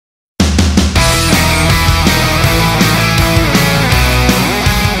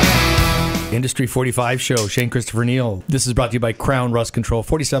Industry 45 show. Shane Christopher Neal. This is brought to you by Krown Rust Control,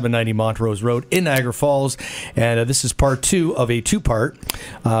 4790 Montrose Road in Niagara Falls. And this is part two of a two-part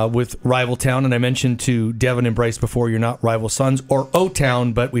with Rival Town. And I mentioned to Devin and Bryce before, you're not Rival Sons or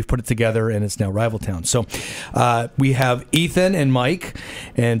O-Town, but we've put it together and it's now Rival Town. So we have Ethan and Mike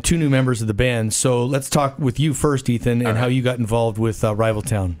and two new members of the band. So let's talk with you first, Ethan, and how you got involved with Rival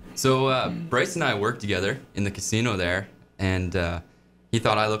Town. So Bryce and I worked together in the casino there, and he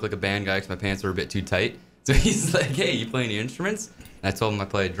thought I looked like a band guy because my pants were a bit too tight. So he's like, hey, you play any instruments? And I told him I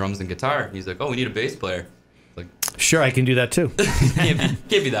play drums and guitar. He's like, oh, we need a bass player. Like, sure, I can do that too. can't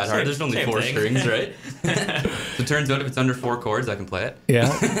be that hard. There's only four strings, right? So it turns out if it's under 4 chords, I can play it.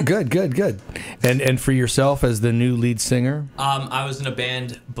 Yeah, good. And for yourself as the new lead singer? I was in a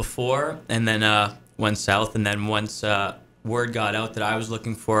band before, and then went south. And then once word got out that I was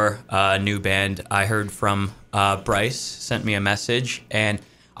looking for a new band, I heard from Bryce, sent me a message, and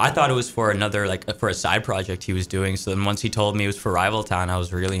I thought it was for another, like, for a side project he was doing. So then once he told me it was for Rival Town, I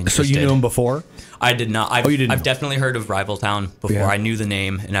was really interested. So you knew him before? I did not. I've definitely heard of Rival Town before. Yeah. I knew the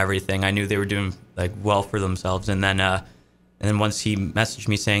name and everything. I knew they were doing like well for themselves. And then once he messaged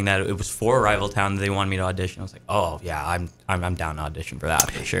me saying that it was for Rival Town, they wanted me to audition. I was like, oh yeah, I'm down to audition for that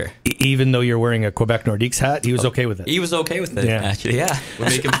for sure. Even though you're wearing a Quebec Nordiques hat, he was okay with it. He was okay with it. Yeah. Actually, yeah. We'll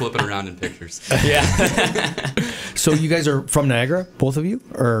make him flip it around in pictures. Yeah. So you guys are from Niagara, both of you,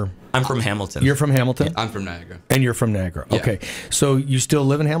 or? I'm from Hamilton. You're from Hamilton? Yeah, I'm from Niagara. And you're from Niagara. Yeah. Okay. So you still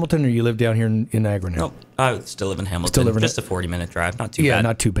live in Hamilton, or you live down here in Niagara now? No, I still live in Hamilton. Still live in just a 40-minute drive. Not too bad. Yeah,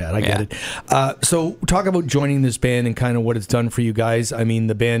 not too bad. I get it. So talk about joining this band and kind of what it's done for you guys. I mean,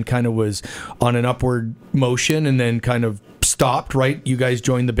 the band kind of was on an upward motion and then kind of stopped, right? You guys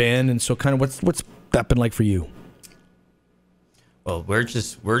joined the band, and so kind of what's that been like for you? Well, we're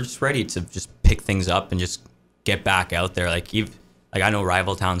just ready to just pick things up and just get back out there. Like I know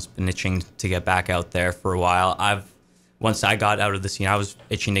Rival Town's been itching to get back out there for a while. Once I got out of the scene, I was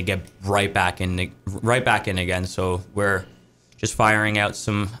itching to get right back in again. So we're just firing out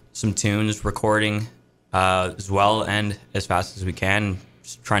some tunes, recording as well and as fast as we can,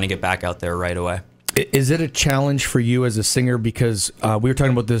 just trying to get back out there right away. Is it a challenge for you as a singer? Because we were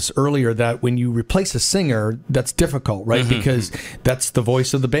talking about this earlier, that when you replace a singer, that's difficult, right? Mm-hmm. Because that's the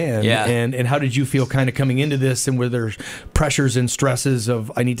voice of the band. Yeah. And how did you feel kind of coming into this, and were there pressures and stresses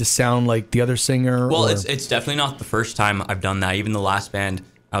of, I need to sound like the other singer? Well, it's definitely not the first time I've done that. Even the last band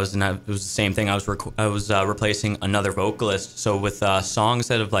I was in, it was the same thing. I was replacing another vocalist. So with songs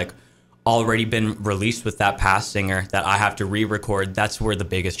that have like already been released with that past singer that I have to re-record, that's where the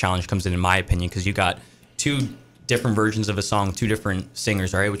biggest challenge comes in my opinion, because you got 2 different versions of a song, 2 different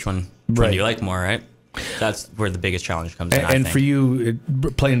singers, right? Which one do you like more, right? That's where the biggest challenge comes in. And for you,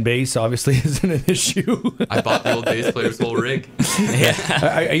 playing bass obviously isn't an issue. I bought the old bass player's whole rig.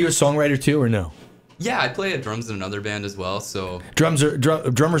 Yeah. Are you a songwriter too, or no? Yeah, I play drums in another band as well. So drummers are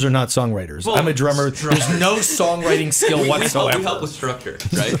not songwriters. Well, I'm a drummer. There's no songwriting skill whatsoever. We help with structure,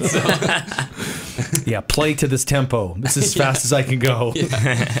 right? So. Yeah, play to this tempo. This is as fast as I can go.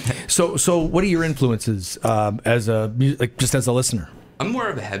 Yeah. So what are your influences as a listener? I'm more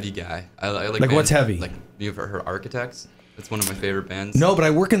of a heavy guy. I like bands, what's heavy? Like, you've heard Architects? That's one of my favorite bands. No, but I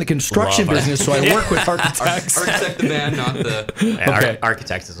work in the construction business, so I work with Architects. Architect the band, not the... Yeah, okay.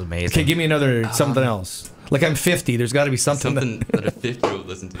 Architects is amazing. Okay, give me something else. Like, I'm 50. There's got to be something that a 50-year-old would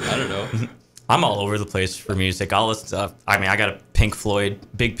listen to. I don't know. I'm all over the place for music. I'll listen to... I got a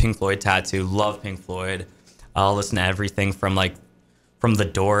big Pink Floyd tattoo. Love Pink Floyd. I'll listen to everything from The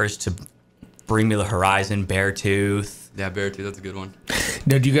Doors to Bring Me the Horizon, Beartooth. Yeah, Beartooth, that's a good one.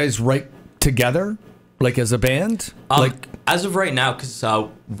 Now, do you guys write together? Like as a band? As of right now, because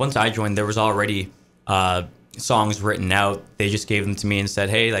once I joined, there was already songs written out. They just gave them to me and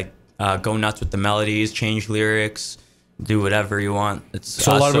said, hey, go nuts with the melodies, change lyrics, do whatever you want.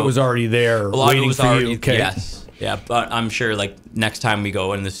 So a lot of it was already there, waiting for you. Okay. Yes. Yeah, but I'm sure next time we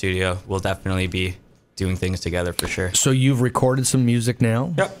go in the studio, we'll definitely be doing things together for sure. So you've recorded some music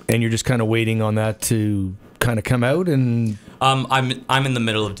now? Yep. And you're just kind of waiting on that to kind of come out? And I'm in the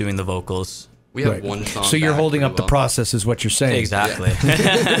middle of doing the vocals. We have one song. So you're holding up the process, is what you're saying. Exactly.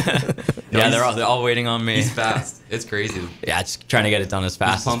 Yeah, they're all waiting on me. He's fast. It's crazy. Yeah, just trying to get it done as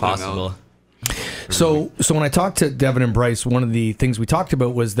fast as possible. So when I talked to Devin and Bryce, one of the things we talked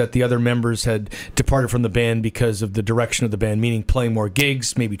about was that the other members had departed from the band because of the direction of the band, meaning playing more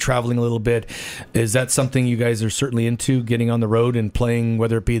gigs, maybe traveling a little bit. Is that something you guys are certainly into, getting on the road and playing,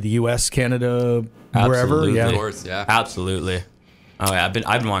 whether it be the U.S., Canada, wherever? Yeah. Of course, yeah. Absolutely. Oh yeah, I've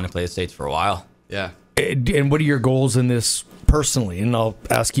been wanting to play the States for a while. Yeah. And what are your goals in this personally, and I'll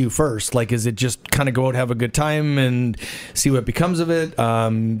ask you first, like, is it just kind of go out, have a good time, and see what becomes of it?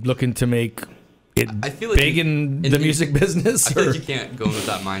 Looking to make it I feel like big in the music business? I feel like you can't go in with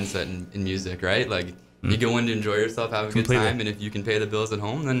that mindset in music, right? Like, you go in to enjoy yourself, have a good time, and if you can pay the bills at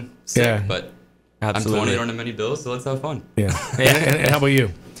home, then sick. Yeah. But Absolutely. I'm 20, I don't have many bills, so let's have fun. Yeah. And how about you?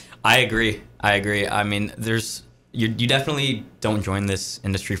 I agree. I mean, you definitely don't join this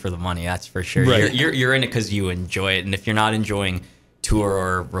industry for the money. That's for sure. Right. You're in it because you enjoy it, and if you're not enjoying tour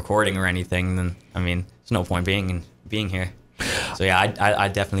or recording or anything, then I mean, there's no point being here. So yeah, I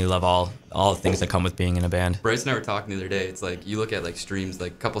definitely love all the things that come with being in a band. Bryce and I were talking the other day. It's like you look at like streams,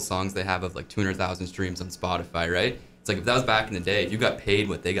 like a couple songs they have of like 200,000 streams on Spotify, right? It's like if that was back in the day, if you got paid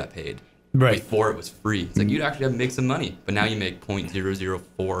what they got paid, Right. before it was free, it's like you'd actually have to make some money. But now you make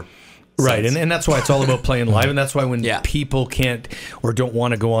 0.004. Right, and that's why it's all about playing live, and that's why when Yeah. people can't or don't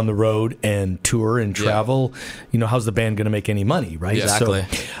want to go on the road and tour and travel, how's the band going to make any money, right? Yeah. Exactly.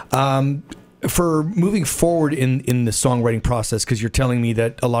 So, for moving forward in the songwriting process, because you're telling me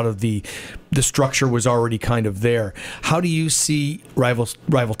that a lot of the structure was already kind of there. How do you see Rival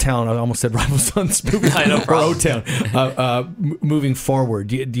Town? I almost said Rival Sons moving or O-Town moving forward.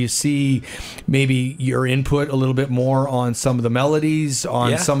 Do you see maybe your input a little bit more on some of the melodies,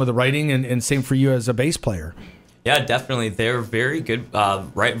 on some of the writing, and same for you as a bass player? Yeah, definitely. They're very good.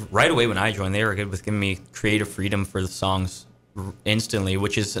 Right away when I joined, they were good with giving me creative freedom for the songs instantly,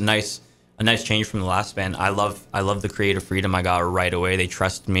 which is a nice change from the last band. I love the creative freedom I got right away. They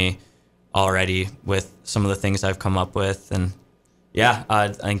trust me already with some of the things I've come up with, and I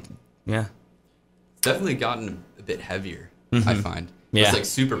think It's definitely gotten a bit heavier. I find it was like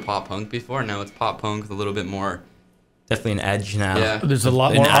super pop punk before. Now it's pop punk with a little bit more. Definitely an edge now. Yeah. There's a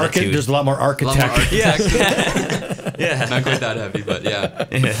lot more attitude. There's a lot more architect. Yeah. Not quite that heavy, but yeah.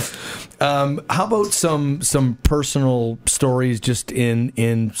 How about some personal stories, just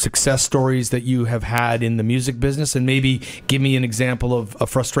in success stories that you have had in the music business, and maybe give me an example of a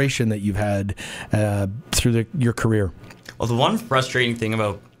frustration that you've had through your career? Well, the one frustrating thing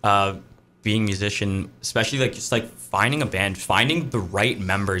about being a musician, especially just finding a band, finding the right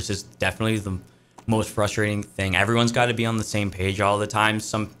members is definitely the most frustrating thing. Everyone's got to be on the same page all the time.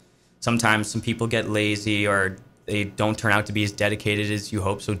 Sometimes some people get lazy or they don't turn out to be as dedicated as you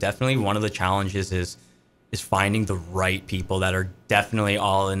hope. So definitely one of the challenges is finding the right people that are definitely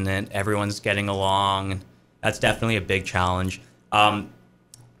all in it. Everyone's getting along. That's definitely a big challenge.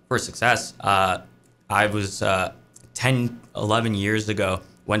 For success, I was 10, 11 years ago,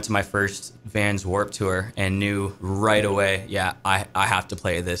 went to my first Vans Warped Tour and knew right away, I have to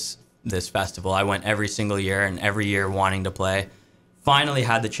play this festival. I went every single year and every year wanting to play. Finally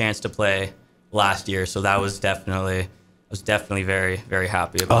had the chance to play last year, so that was definitely very, very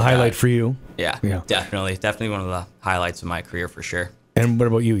happy about A highlight that. for you. Yeah, definitely one of the highlights of my career for sure. And what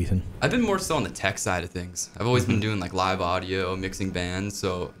about you, Ethan? I've been more so on the tech side of things. I've always been doing like live audio, mixing bands.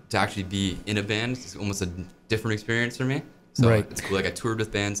 So to actually be in a band is almost a different experience for me. So it's cool. Like I toured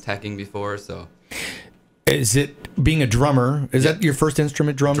with bands teching before. So is it being a drummer? Is that your first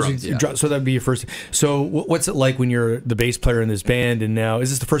instrument? Drums, yeah. So that'd be your first. So what's it like when you're the bass player in this band? And now is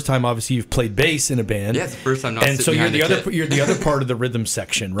this the first time? Obviously, you've played bass in a band. Yeah, it's the first time. Not and so you're the other. You're the other part of the rhythm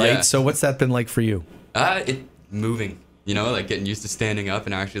section, right? Yeah. So what's that been like for you? It moving. Like getting used to standing up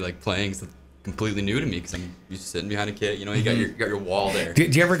and actually like playing is completely new to me because I'm used to sitting behind a kit. You got your wall there. Do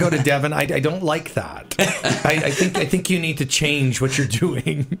you ever go to Devon? I don't like that. I think you need to change what you're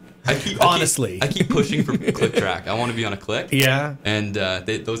doing. Honestly, I keep pushing for click track. I want to be on a click. Yeah. And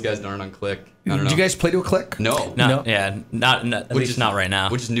those guys aren't on click. I don't know. Do you guys play to a click? No. Yeah, not at least not right now.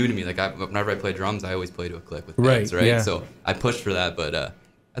 Which is new to me. Like whenever I play drums, I always play to a click with Right, bands, right? yeah. So I pushed for that, but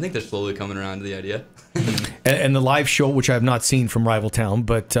I think they're slowly coming around to the idea. And the live show, which I have not seen from Rival Town,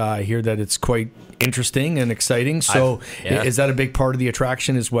 but I hear that it's quite interesting and exciting. So is that a big part of the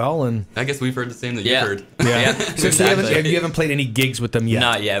attraction as well? And I guess we've heard the same that you've heard. Yeah. So you haven't played any gigs with them yet?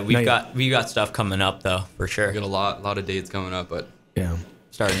 Not yet. We got stuff coming up though, for sure. We got a lot of dates coming up, but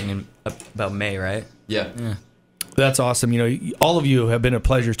starting in about May, right? Yeah. That's awesome. All of you have been a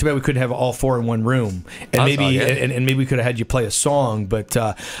pleasure. It's too bad we couldn't have all four in one room, and maybe we could have had you play a song. But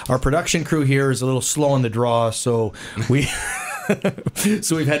our production crew here is a little slow on the draw, so we.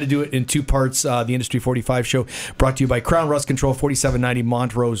 So we've had to do it in two parts. The Industry 45 show brought to you by Krown Rust Control, 4790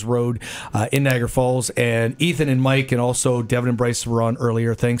 Montrose Road in Niagara Falls. And Ethan and Mike and also Devin and Bryce were on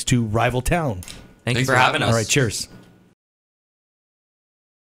earlier, thanks to Rival Town. Thanks for having us. All right, cheers.